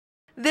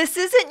This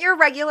isn't your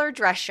regular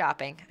dress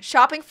shopping.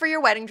 Shopping for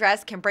your wedding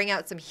dress can bring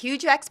out some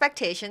huge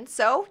expectations,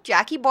 so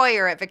Jackie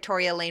Boyer at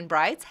Victoria Lane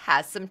Brides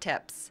has some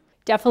tips.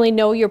 Definitely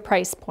know your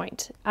price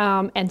point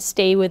and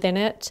stay within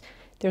it.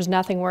 There's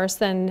nothing worse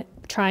than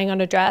trying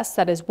on a dress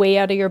that is way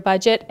out of your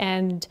budget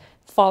and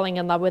falling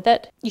in love with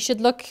it. You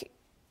should look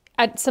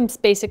at some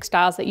basic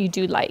styles that you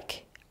do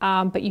like,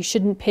 but you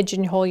shouldn't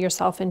pigeonhole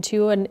yourself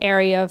into an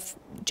area of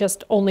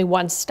just only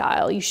one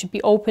style. You should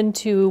be open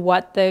to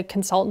what the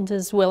consultant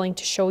is willing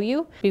to show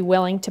you. Be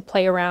willing to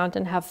play around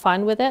and have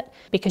fun with it,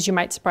 because you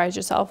might surprise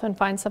yourself and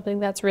find something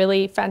that's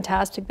really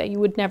fantastic that you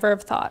would never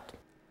have thought.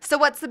 So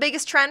what's the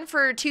biggest trend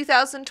for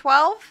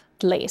 2012?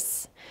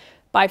 Lace,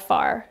 by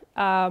far.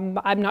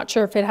 I'm not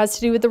sure if it has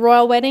to do with the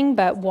royal wedding,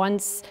 but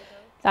once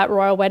that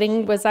royal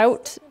wedding was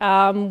out,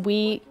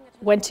 we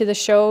went to the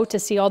show to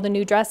see all the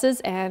new dresses,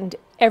 and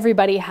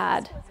everybody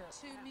had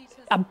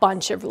a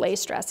bunch of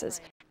lace dresses.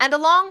 And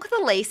along with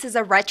the lace is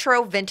a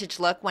retro vintage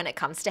look when it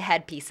comes to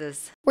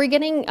headpieces. We're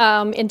getting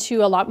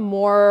into a lot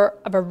more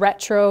of a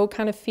retro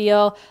kind of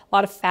feel, a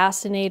lot of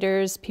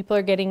fascinators. People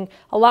are getting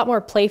a lot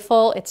more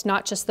playful. It's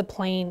not just the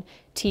plain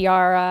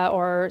tiara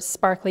or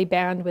sparkly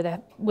band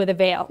with a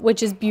veil,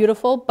 which is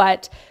beautiful,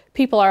 but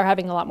people are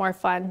having a lot more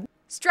fun.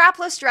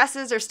 Strapless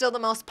dresses are still the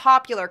most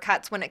popular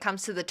cuts when it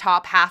comes to the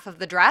top half of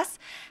the dress.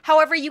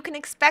 However, you can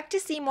expect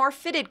to see more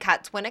fitted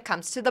cuts when it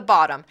comes to the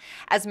bottom,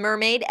 as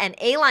mermaid and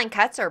A-line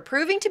cuts are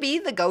proving to be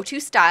the go-to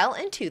style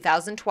in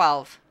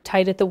 2012.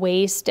 Tight at the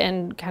waist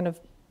and kind of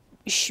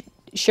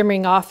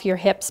shimmering off your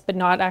hips, but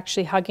not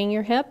actually hugging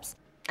your hips.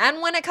 And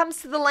when it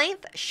comes to the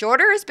length,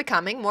 shorter is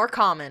becoming more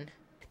common.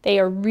 They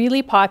are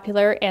really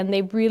popular, and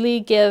they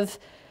give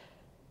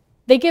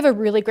a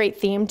really great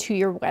theme to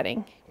your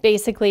wedding.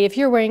 Basically, if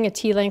you're wearing a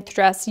T-length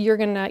dress, you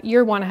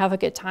want to have a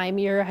good time.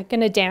 You're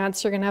gonna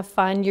dance, you're gonna have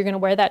fun, you're gonna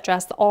wear that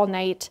dress all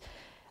night.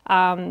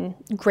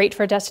 Great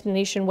for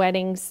destination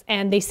weddings,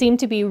 and they seem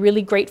to be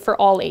really great for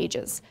all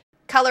ages.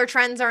 Color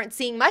trends aren't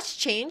seeing much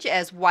change,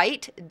 as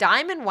white,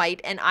 diamond white,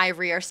 and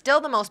ivory are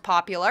still the most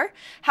popular.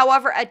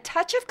 However, a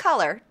touch of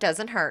color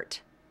doesn't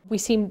hurt. We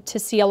seem to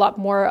see a lot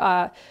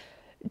more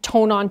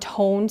tone on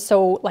tone,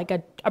 so like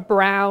a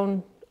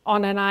brown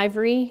on an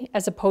ivory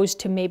as opposed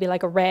to maybe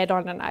like a red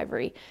on an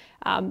ivory.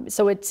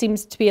 So it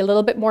seems to be a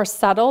little bit more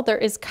subtle. There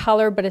is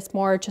color, but it's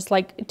more just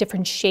like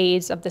different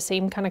shades of the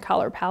same kind of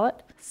color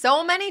palette.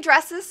 So many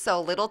dresses,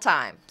 so little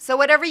time. So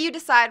whatever you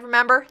decide,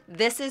 remember,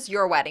 this is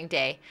your wedding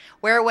day.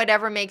 Wear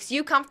whatever makes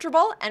you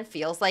comfortable and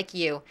feels like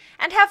you.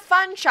 And have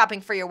fun shopping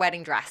for your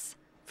wedding dress.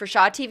 For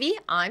Shaw TV,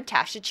 I'm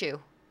Tasha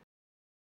Chu.